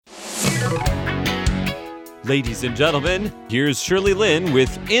Ladies and gentlemen, here's Shirley Lin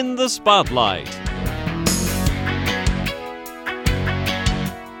with In the Spotlight.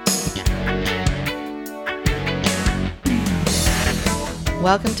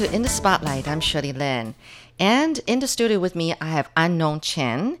 Welcome to In the Spotlight. I'm Shirley Lin. And in the studio with me, I have An-nung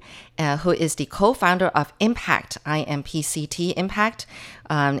Chen, who is the co-founder of IMPCT, IMPCT Impact.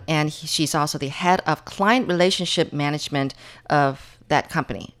 She's also the head of client relationship management of that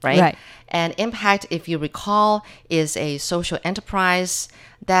company, right? Right. And IMPCT, if you recall, is a social enterprise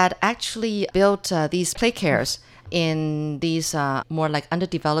that actually built these play cares in these more like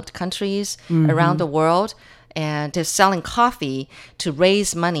underdeveloped countries around the world. And they're selling coffee to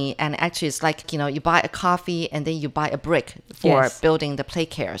raise money. And actually, it's like, you buy a coffee and then you buy a brick for building the play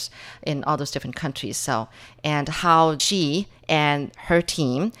cares in all those different countries. So, and how she and her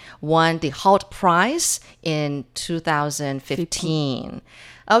team won the Hult Prize in 2015.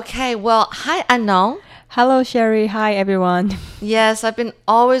 Okay, well, hi, An-nung. Hello, Sherry. Hi, everyone. Yes, I've been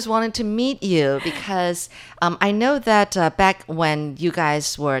always wanting to meet you because I know that back when you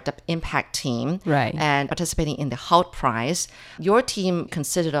guys were the Impact team and participating in the Hult Prize, your team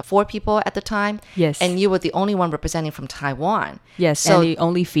consisted of 4 people at the time. Yes. And you were the only one representing from Taiwan. Yes, so, and the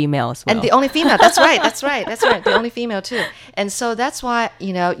only female as well. And the only female. That's right. The only female too. And so that's why,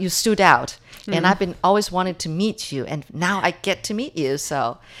 you stood out. And I've been always wanting to meet you, and now I get to meet you.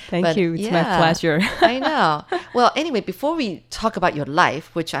 So thank you. It's my pleasure. I know. Well, anyway, before we talk about your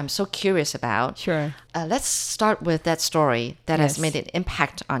life, which I'm so curious about, sure. Let's start with that story that has made an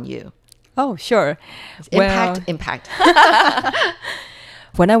impact on you. Oh, sure. Impact.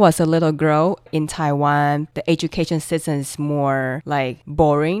 When I was a little girl in Taiwan, the education system is more like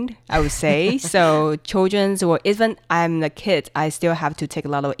boring, I would say. So children's, or even I'm a kid, I still have to take a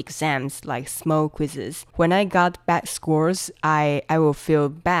lot of exams, like small quizzes. When I got bad scores, I will feel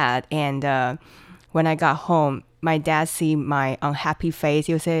bad. And when I got home, my dad see my unhappy face.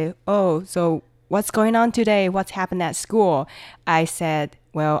 He'll say, "Oh, so what's going on today? What's happened at school?" I said,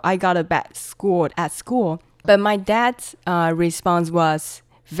 "Well, I got a bad score at school." But my dad's response was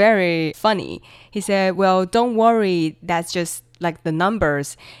very funny. He said, "Well, don't worry. That's just like the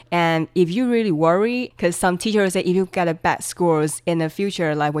numbers. And if you really worry, because some teachers say if you get a bad scores in the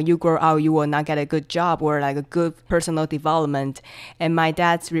future, like when you grow up, you will not get a good job or like a good personal development." And my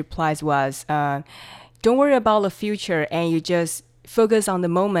dad's replies was, "Don't worry about the future, and you just focus on the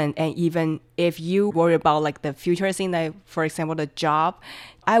moment. And even if you worry about like the future thing, like for example, the job,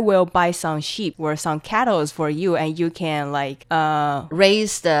 I will buy some sheep or some cattle for you, and you can like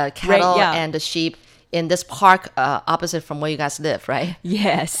raise the cattle and the sheep in this park opposite from where you guys live, right?"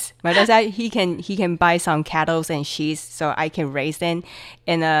 Yes. My dad said he can buy some cattle and sheep, so I can raise them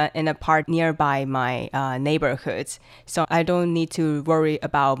in a park nearby my neighborhood. So I don't need to worry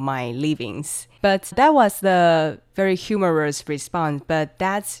about my livings. But that was the very humorous response, but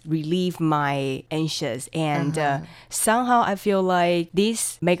that's relieved my anxious. And somehow I feel like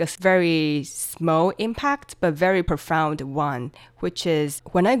this makes a very small impact, but very profound one, which is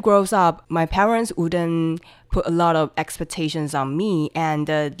when I grow up, my parents wouldn't put a lot of expectations on me, and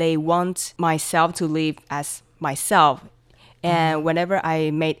they want myself to live as myself. And whenever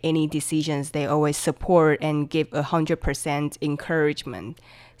I made any decisions, they always support and give 100% encouragement.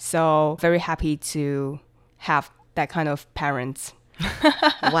 So very happy to have that kind of parents.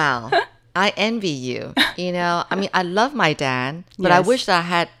 Wow. I envy you. I mean, I love my dad, but I wish that I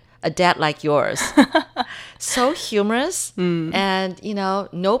had a dad like yours. So humorous and,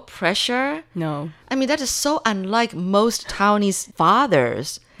 no pressure. No. I mean, that is so unlike most Taiwanese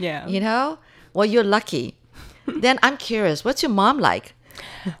fathers. Yeah. Well, you're lucky. Then I'm curious, what's your mom like?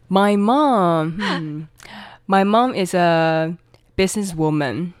 My mom is a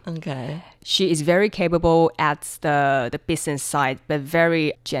businesswoman. Okay. She is very capable at the business side, but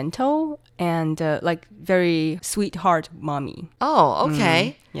very gentle and like very sweetheart mommy. Oh,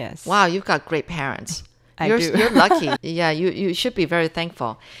 okay. Yes. Wow, you've got great parents. You're lucky. Yeah, you should be very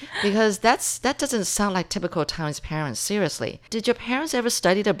thankful because that doesn't sound like typical Taiwanese parents. Seriously, did your parents ever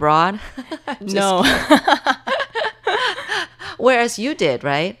study abroad? No. Whereas you did,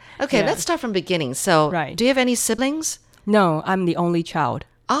 right? Okay, let's start from beginning. So, do you have any siblings? No, I'm the only child.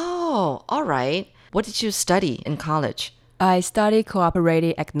 Oh, all right. What did you study in college? I studied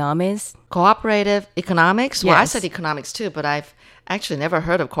cooperative economics. Cooperative economics? Yes. Well, I studied economics too, but I've actually never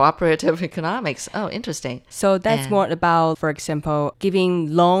heard of cooperative economics. Oh, interesting. So that's more about, for example,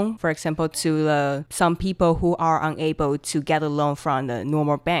 giving loan, for example, to some people who are unable to get a loan from the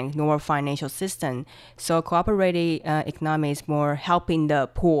normal bank, normal financial system. So cooperative economics more helping the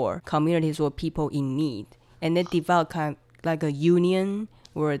poor communities or people in need. And they develop kind of like a union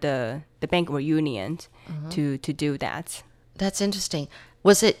or the bank or union to do that. That's interesting.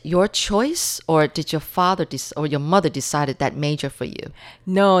 Was it your choice, or did your father or your mother decided that major for you?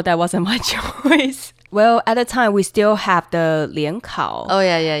 No, that wasn't my choice. Well, at the time, we still have the 联考. Oh,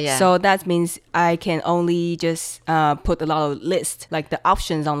 yeah. So that means I can only just put a lot of lists, like the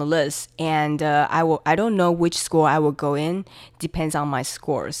options on the list. And I don't know which school I will go in. Depends on my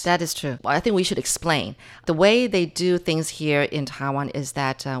scores. That is true. Well, I think we should explain. The way they do things here in Taiwan is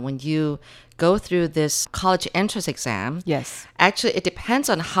that when you go through this college entrance exam, Yes. actually it depends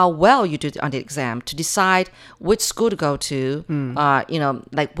on how well you do on the exam to decide which school to go to,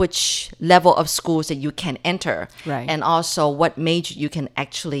 like which level of schools that you can enter, Right. and also what major you can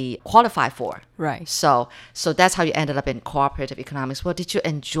actually qualify for. Right. So that's how you ended up in cooperative economics. Well, did you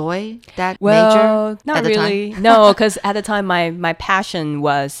enjoy that Well, major not at the really. time? No, because at the time, my passion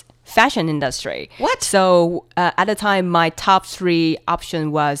was fashion industry. What? So at the time, my top 3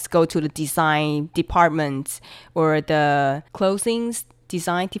 option was go to the design department or the clothing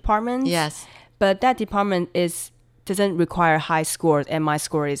design department. Yes. But that department doesn't require high scores, and my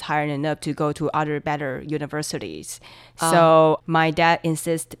score is higher enough to go to other better universities. So my dad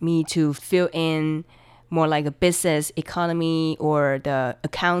insists me to fill in more like a business economy or the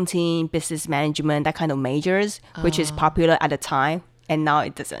accounting, business management, that kind of majors, which is popular at the time. And now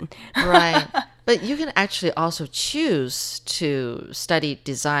it doesn't. Right. But you can actually also choose to study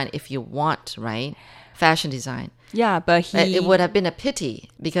design if you want, right? Fashion design. Yeah, but It would have been a pity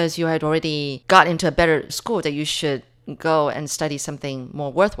because you had already got into a better school that you should go and study something more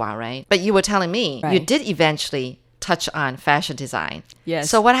worthwhile, right? But you were telling me you Right. did eventually touch on fashion design. Yes.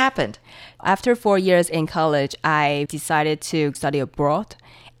 So what happened? After 4 years in college, I decided to study abroad.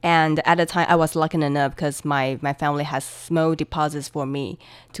 And at the time, I was lucky enough because my family has small deposits for me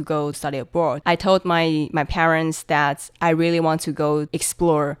to go study abroad. I told my parents that I really want to go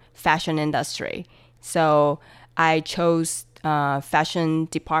explore fashion industry. So I chose fashion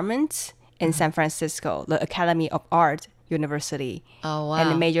department in San Francisco, the Academy of Art University. Oh, wow.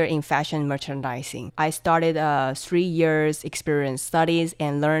 And major in fashion merchandising. I started 3 years experience studies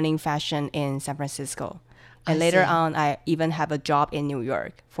and learning fashion in San Francisco. And later on, I even have a job in New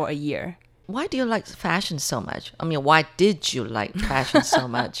York for a year. Why do you like fashion so much? I mean, why did you like fashion so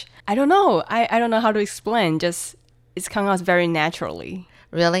much? I don't know. I don't know how to explain. Just it's come out very naturally.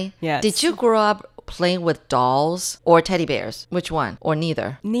 Really? Yes. Did you grow up playing with dolls or teddy bears? Which one? Or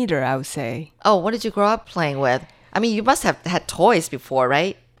neither? Neither, I would say. Oh, what did you grow up playing with? I mean, you must have had toys before,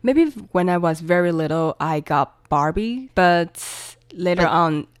 right? Maybe when I was very little, I got Barbie, but later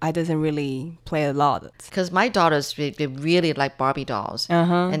on, I didn't really play a lot. Because my daughters, they really like Barbie dolls.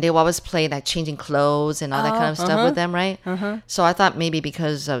 And they always play like changing clothes and all that kind of stuff with them, right? So I thought maybe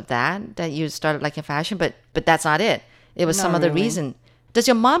because of that you started liking fashion, but that's not it. It was some other really. reason. Does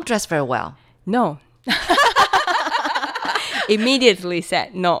your mom dress very well? No. Immediately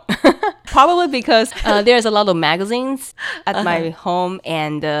said no. Probably because there's a lot of magazines at my home,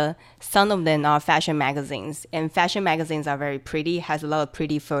 and some of them are fashion magazines. And fashion magazines are very pretty, has a lot of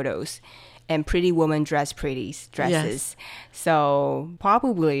pretty photos. And pretty women dress pretty dresses. So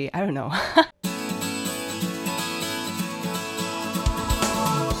probably, I don't know.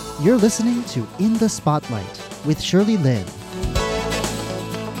 You're listening to In the Spotlight with Shirley Lin.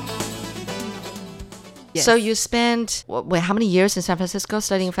 Yes. So you spent, wait, how many years in San Francisco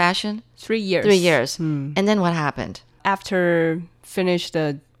studying fashion? 3 years. 3 years. And then what happened? After finish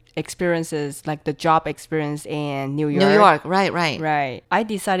the experiences, like the job experience in New York. New York, right. Right. I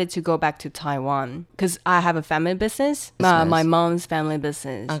decided to go back to Taiwan because I have a family business. Business. My mom's family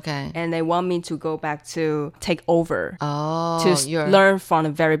business. Okay. And they want me to go back to take over. Oh, To learn from the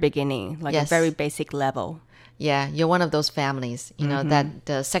very beginning, like Yes. a very basic level. Yeah, you're one of those families, you know, that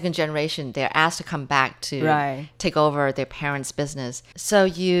the second generation, they're asked to come back to Right. take over their parents' business. So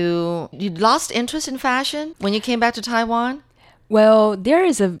you lost interest in fashion when you came back to Taiwan? Well, there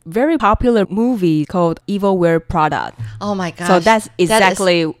is a very popular movie called Evil Wear Prada. Oh my gosh. So that's That is-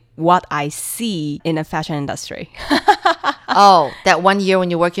 exactly what I see in the fashion industry. Oh, that one year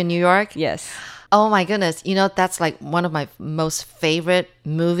when you work in New York? Yes. Oh my goodness. You know, that's like one of my most favorite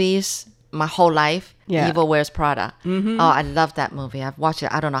movies my whole life. Yeah. Evil Wears Prada. Oh, I love that movie. I've watched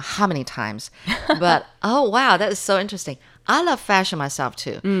it I don't know how many times. But oh wow, that is so interesting. I love fashion myself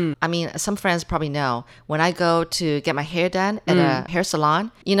too. I mean, some friends probably know when I go to get my hair done at a hair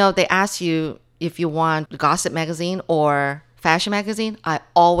salon, you know, they ask you if you want Gossip magazine or fashion magazine. I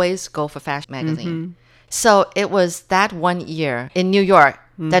always go for fashion magazine. So it was that one year in New York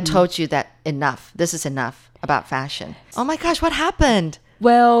that told you that enough. This is enough about fashion. Oh my gosh, what happened?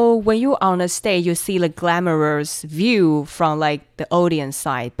 Well, when you're on a stage, you see the glamorous view from like the audience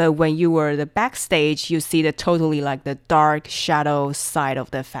side. But when you were the backstage, you see the totally like the dark shadow side of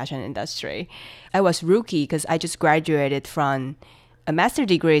the fashion industry. I was rookie because I just graduated from a master's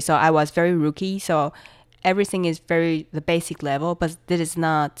degree. So I was very rookie. So everything is very the basic level, but this is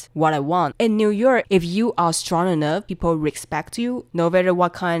not what I want. In New York, if you are strong enough, people respect you no matter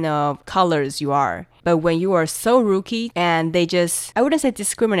what kind of colors you are. But when you are so rookie and they just, I wouldn't say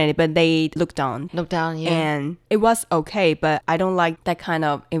discriminated, but they look down. Look down, yeah. And it was okay, but I don't like that kind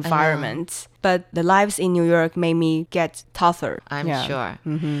of environment. But the lives in New York made me get tougher. I'm sure.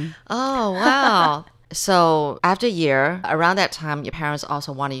 Oh, wow. So after a year, around that time, your parents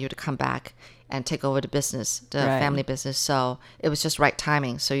also wanted you to come back and take over the business, the family business. So it was just right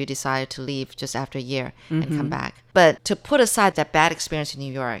timing. So you decided to leave just after a year and come back. But to put aside that bad experience in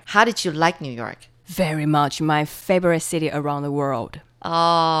New York, how did you like New York? Very much. My favorite city around the world.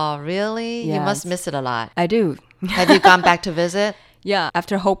 Oh, really? Yes. You must miss it a lot. I do. Have you gone back to visit? Yeah,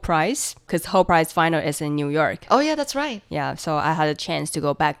 after Hult Prize, because Hult Prize final is in New York. Oh, yeah, that's right. Yeah, so I had a chance to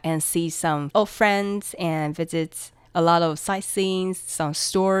go back and see some old friends and visit a lot of sightseeing, some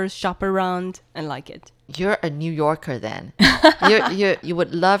stores, shop around, and like it. You're a New Yorker then. You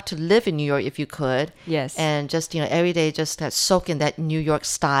would love to live in New York if you could. Yes. And just, every day just soak in that New York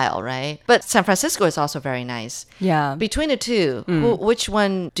style, right? But San Francisco is also very nice. Yeah. Between the two, which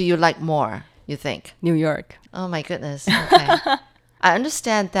one do you like more, you think? New York. Oh, my goodness. Okay. I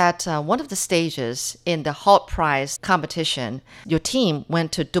understand that one of the stages in the Hult Prize competition, your team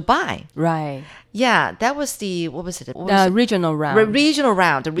went to Dubai. Right. Yeah, that was what was it? Regional round. The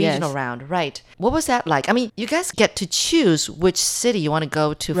regional Yes. round, right. What was that like? I mean, you guys get to choose which city you want to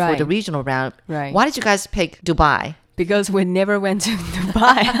go to for Right. the regional round. Right. Why did you guys pick Dubai? Because we never went to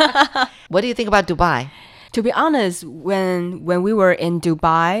Dubai. What do you think about Dubai? To be honest, when we were in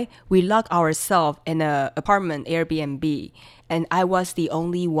Dubai, we locked ourselves in an apartment Airbnb. And I was the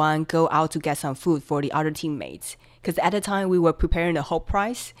only one go out to get some food for the other teammates. Because at the time, we were preparing the Hult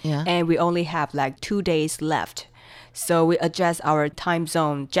Prize. Yeah. And we only have like 2 days left. So we adjust our time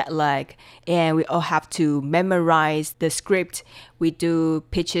zone, jet lag, and we all have to memorize the script. We do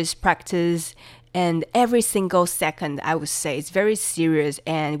pitches practice. And every single second, I would say, it's very serious,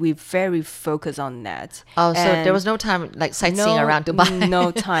 and we very focus on that. Oh, so And there was no time like sightseeing around Dubai.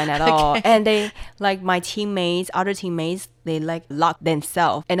 No time at all. And they, like my teammates, other teammates, they like lock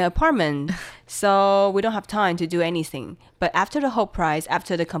themselves in an apartment. So we don't have time to do anything. But after the Hult Prize,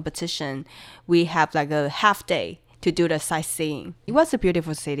 after the competition, we have like a half day to do the sightseeing. It was a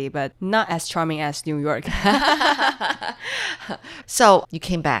beautiful city, but not as charming as New York. So you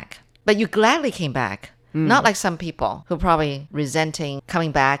came back. But you gladly came back. Not like some people who probably resenting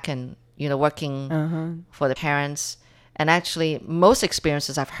coming back and, working for the parents. And actually, most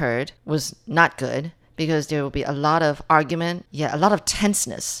experiences I've heard was not good because there will be a lot of argument, a lot of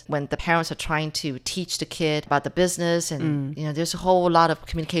tenseness when the parents are trying to teach the kid about the business. And, there's a whole lot of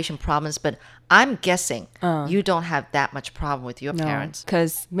communication problems. But I'm guessing you don't have that much problem with your parents.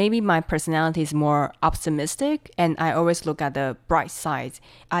 Because maybe my personality is more optimistic and I always look at the bright sides.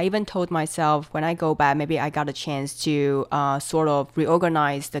 I even told myself when I go back, maybe I got a chance to sort of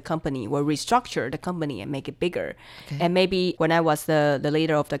reorganize the company or restructure the company and make it bigger. Okay. And maybe when I was the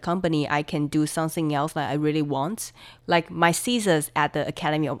leader of the company, I can do something else that I really want. Like my thesis at the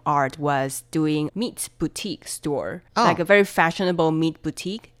Academy of Art was doing meat boutique store, like a very fashionable meat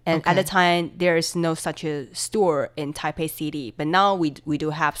boutique. And at the time, there is no such a store in Taipei City. But now we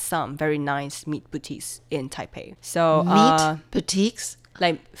do have some very nice meat boutiques in Taipei. So meat boutiques?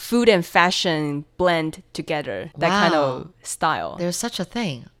 Like food and fashion blend together, that kind of style. There's such a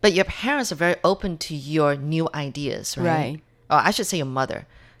thing. But your parents are very open to your new ideas, right? Right. Oh, I should say your mother.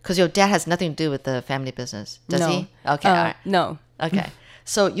 Because your dad has nothing to do with the family business. Does he? Okay, all right. No. Okay.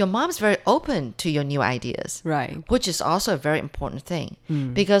 So your mom's very open to your new ideas. Right. Which is also a very important thing.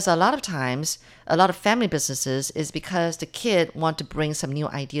 Because a lot of times, a lot of family businesses is because the kid want to bring some new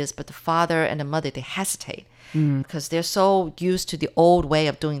ideas, but the father and the mother, they hesitate. Because they're so used to the old way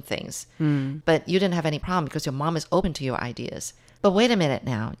of doing things. But you didn't have any problem because your mom is open to your ideas. But wait a minute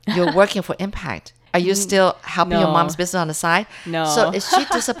now. You're working for Impact. Are you still helping your mom's business on the side? No. So is she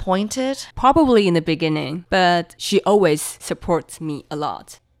disappointed? Probably in the beginning, but she always supports me a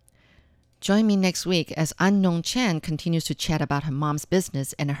lot. Join me next week as An-nung Chen continues to chat about her mom's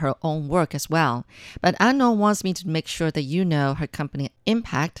business and her own work as well. But An-nung wants me to make sure that you know her company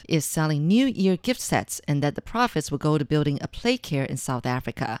Impact is selling New Year gift sets and that the profits will go to building a play care in South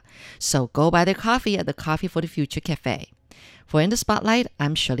Africa. So go buy their coffee at the Coffee for the Future Cafe. For In the Spotlight,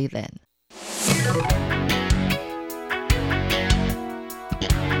 I'm Shirley Lin.